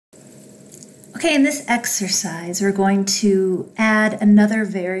Okay, in this exercise, we're going to add another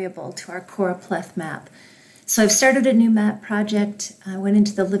variable to our choropleth map. So I've started a new map project. I went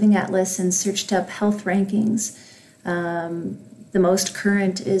into the Living Atlas and searched up health rankings. The most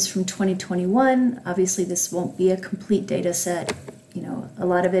current is from 2021. Obviously, this won't be a complete data set. You know, a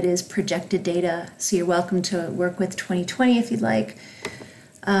lot of it is projected data, so you're welcome to work with 2020 if you'd like.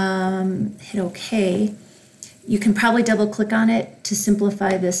 Hit OK. You can probably double click on it to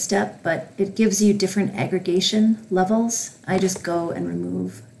simplify this step, but it gives you different aggregation levels. I just go and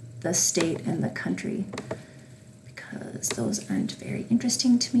remove the state and the country because those aren't very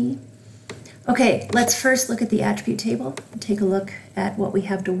interesting to me. Okay, let's first look at the attribute table and take a look at what we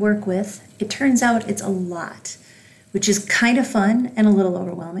have to work with. It turns out it's a lot, which is kind of fun and a little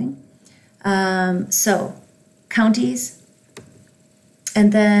overwhelming. So, counties,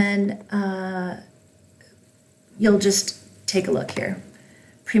 and then you'll just take a look here.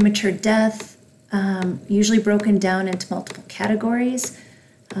 Premature death, usually broken down into multiple categories,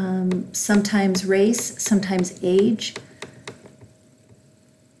 sometimes race, sometimes age.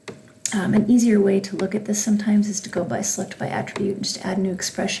 An easier way to look at this sometimes is to go by select by attribute and just add a new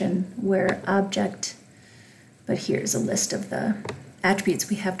expression where object, but here's a list of the attributes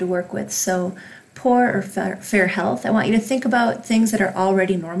we have to work with. So poor or fair health, I want you to think about things that are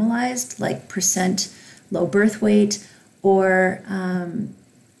already normalized, like percent low birth weight, or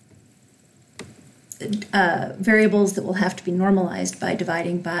variables that will have to be normalized by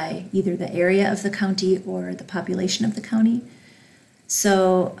dividing by either the area of the county or the population of the county.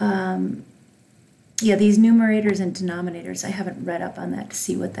 So yeah, these numerators and denominators, I haven't read up on that to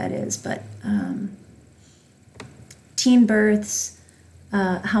see what that is, but teen births,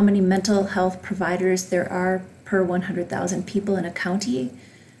 how many mental health providers there are per 100,000 people in a county,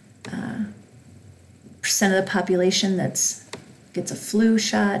 percent of the population that gets a flu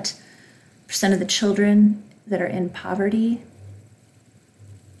shot, percent of the children that are in poverty.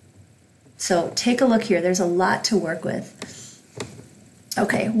 So take a look here. There's a lot to work with.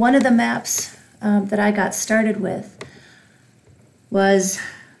 Okay, one of the maps that I got started with was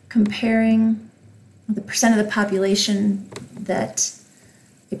comparing the percent of the population that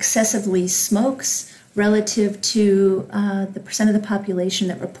excessively smokes relative to the percent of the population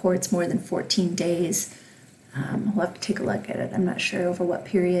that reports more than 14 days. We'll have to take a look at it. I'm not sure over what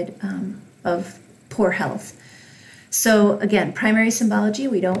period of poor health. So again, primary symbology,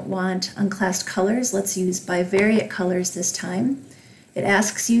 we don't want unclassed colors. Let's use bivariate colors this time. It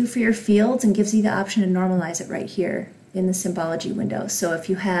asks you for your fields and gives you the option to normalize it right here in the symbology window. So if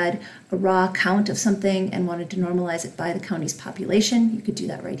you had a raw count of something and wanted to normalize it by the county's population, you could do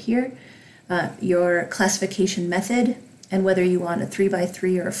that right here. Your classification method, and whether you want a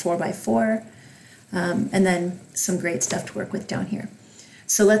 3x3 or a 4x4, and then some great stuff to work with down here.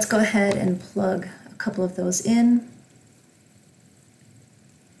 So let's go ahead and plug a couple of those in.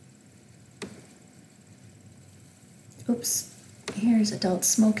 Oops, here's adult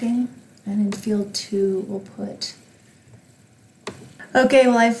smoking, and in field 2 we'll put. Okay,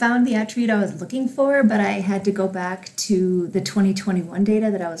 well, I found the attribute I was looking for, but I had to go back to the 2021 data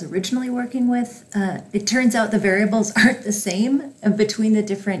that I was originally working with. It turns out the variables aren't the same between the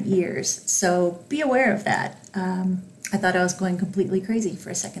different years, so be aware of that. I thought I was going completely crazy for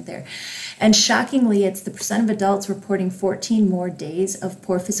a second there. And shockingly, it's the percent of adults reporting 14 more days of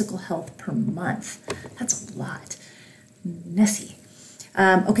poor physical health per month. That's a lot. Messy.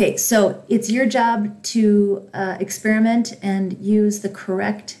 Okay, so it's your job to experiment and use the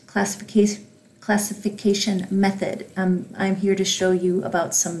correct classification method. I'm here to show you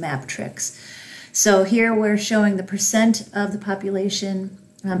about some map tricks. So here we're showing the percent of the population,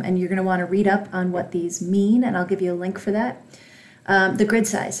 and you're going to want to read up on what these mean, and I'll give you a link for that. The grid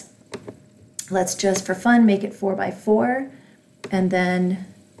size. Let's just, for fun, make it 4x4, and then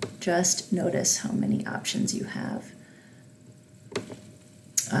just notice how many options you have.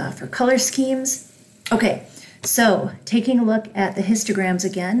 For color schemes. Okay, so taking a look at the histograms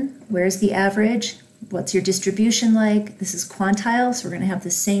again, where's the average? What's your distribution like? This is quantile, so we're going to have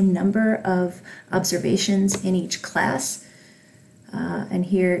the same number of observations in each class. And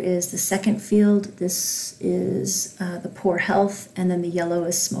here is the second field. This is the poor health, and then the yellow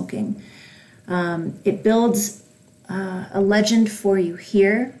is smoking. It builds a legend for you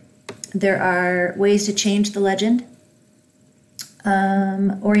here. There are ways to change the legend.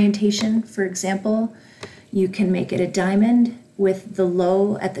 Orientation, for example, you can make it a diamond with the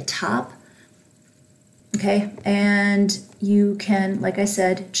low at the top, okay, and you can, like I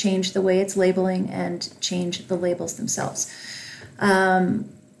said, change the way it's labeling and change the labels themselves.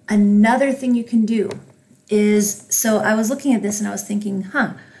 Another thing you can do is, so I was looking at this and I was thinking,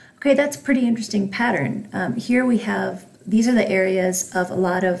 Okay, that's a pretty interesting pattern. Here we have, these are the areas of a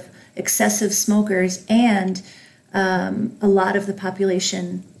lot of excessive smokers and a lot of the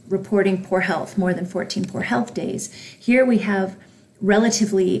population reporting poor health, more than 14 poor health days. Here we have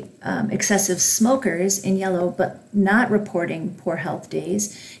relatively excessive smokers in yellow, but not reporting poor health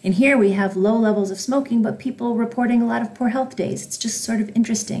days. And here we have low levels of smoking, but people reporting a lot of poor health days. It's just sort of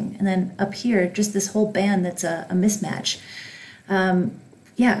interesting. And then up here, just this whole band that's a mismatch.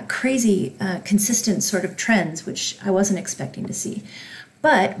 Yeah, crazy, consistent sort of trends, which I wasn't expecting to see.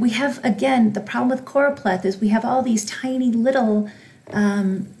 But we have, again, the problem with choropleth is we have all these tiny little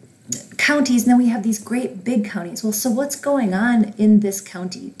counties, and then we have these great big counties. Well, so what's going on in this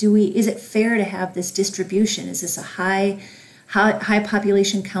county? Is it fair to have this distribution? Is this a high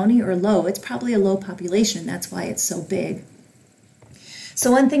population county or low? It's probably a low population. That's why it's so big. So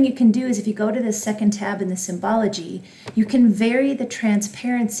one thing you can do is if you go to the second tab in the symbology, you can vary the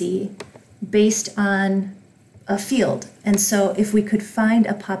transparency based on a field. And so if we could find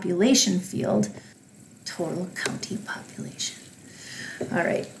a population field, total county population. All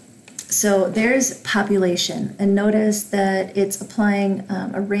right. So there's population, and notice that it's applying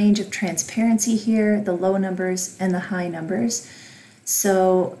a range of transparency here, the low numbers and the high numbers.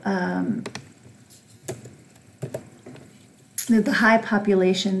 So the high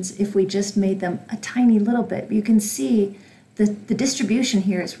populations, if we just made them a tiny little bit, you can see the distribution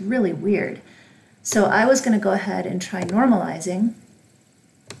here is really weird. So I was going to go ahead and try normalizing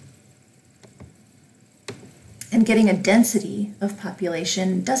and getting a density of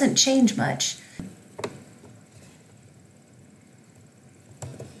population. Doesn't change much.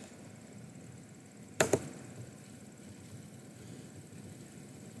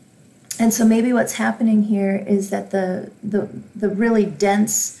 And so maybe what's happening here is that the really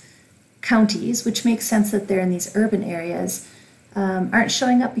dense counties, which makes sense that they're in these urban areas, aren't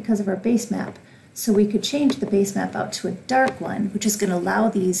showing up because of our base map. So we could change the base map out to a dark one, which is going to allow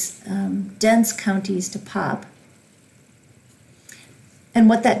these dense counties to pop. And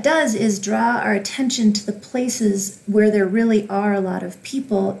what that does is draw our attention to the places where there really are a lot of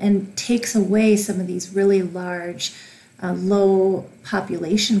people and takes away some of these really large, low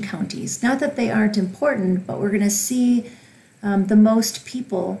population counties. Not that they aren't important, but we're going to see the most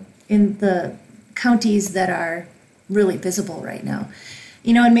people in the counties that are really visible right now.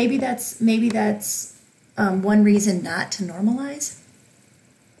 You know, and maybe that's one reason not to normalize.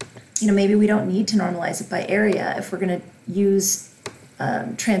 You know, maybe we don't need to normalize it by area if we're going to use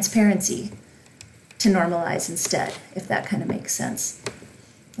transparency to normalize instead, if that kind of makes sense.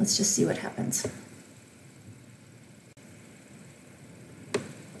 Let's just see what happens.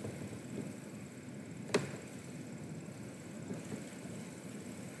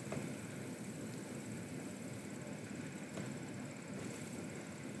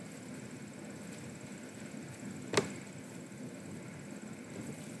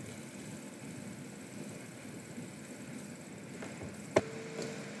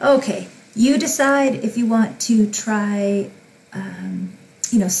 Okay, you decide if you want to try,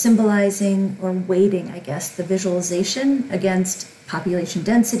 symbolizing or weighting, I guess, the visualization against population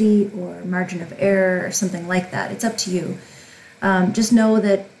density or margin of error or something like that. It's up to you. Just know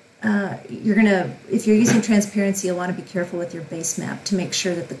that if you're using transparency, you'll want to be careful with your base map to make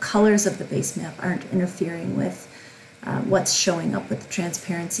sure that the colors of the base map aren't interfering with what's showing up with the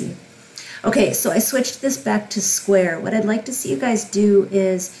transparency. Okay, so I switched this back to square. What I'd like to see you guys do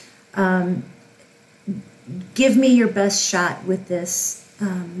is give me your best shot with this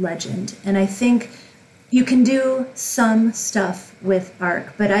legend. And I think you can do some stuff with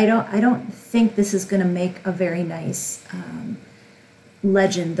Arc, but I don't think this is going to make a very nice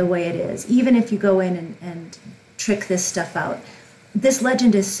legend the way it is. Even if you go in and trick this stuff out. This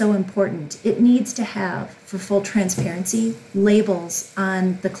legend is so important. It needs to have, for full transparency, labels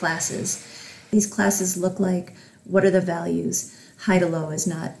on the classes. These classes look like, what are the values? High to low is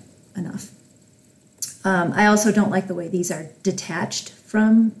not enough. I also don't like the way these are detached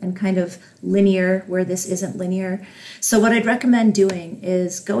from and kind of linear where this isn't linear. So what I'd recommend doing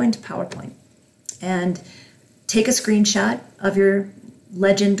is go into PowerPoint and take a screenshot of your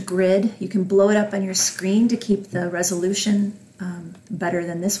legend grid. You can blow it up on your screen to keep the resolution better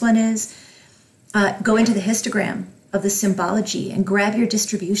than this one is. Go into the histogram of the symbology and grab your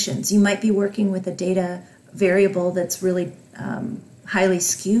distributions. You might be working with a data variable that's really highly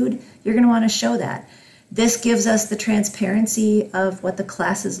skewed. You're going to want to show that. This gives us the transparency of what the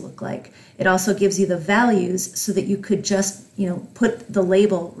classes look like. It also gives you the values so that you could just, put the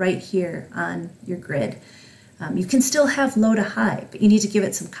label right here on your grid. You can still have low to high, but you need to give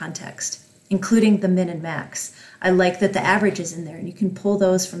it some context. including the min and max. I like that the average is in there, and you can pull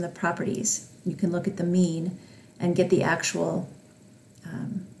those from the properties. You can look at the mean and get the actual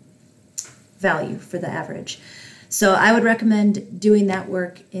value for the average. So I would recommend doing that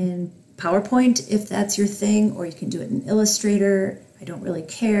work in PowerPoint if that's your thing, or you can do it in Illustrator. I don't really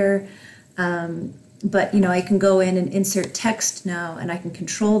care. But I can go in and insert text now, and I can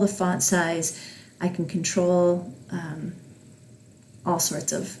control the font size. I can control all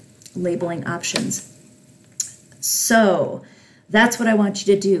sorts of labeling options. So that's what I want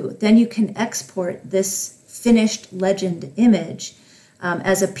you to do. Then you can export this finished legend image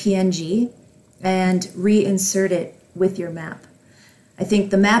as a PNG and reinsert it with your map. I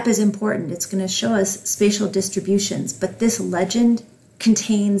think the map is important. It's going to show us spatial distributions, but this legend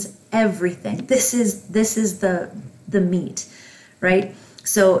contains everything. This is the meat, right?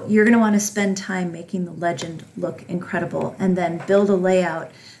 So you're going to want to spend time making the legend look incredible, and then build a layout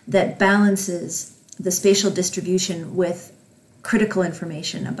that balances the spatial distribution with critical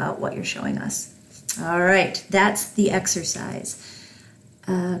information about what you're showing us. All right, that's the exercise.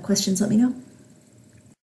 Questions, let me know.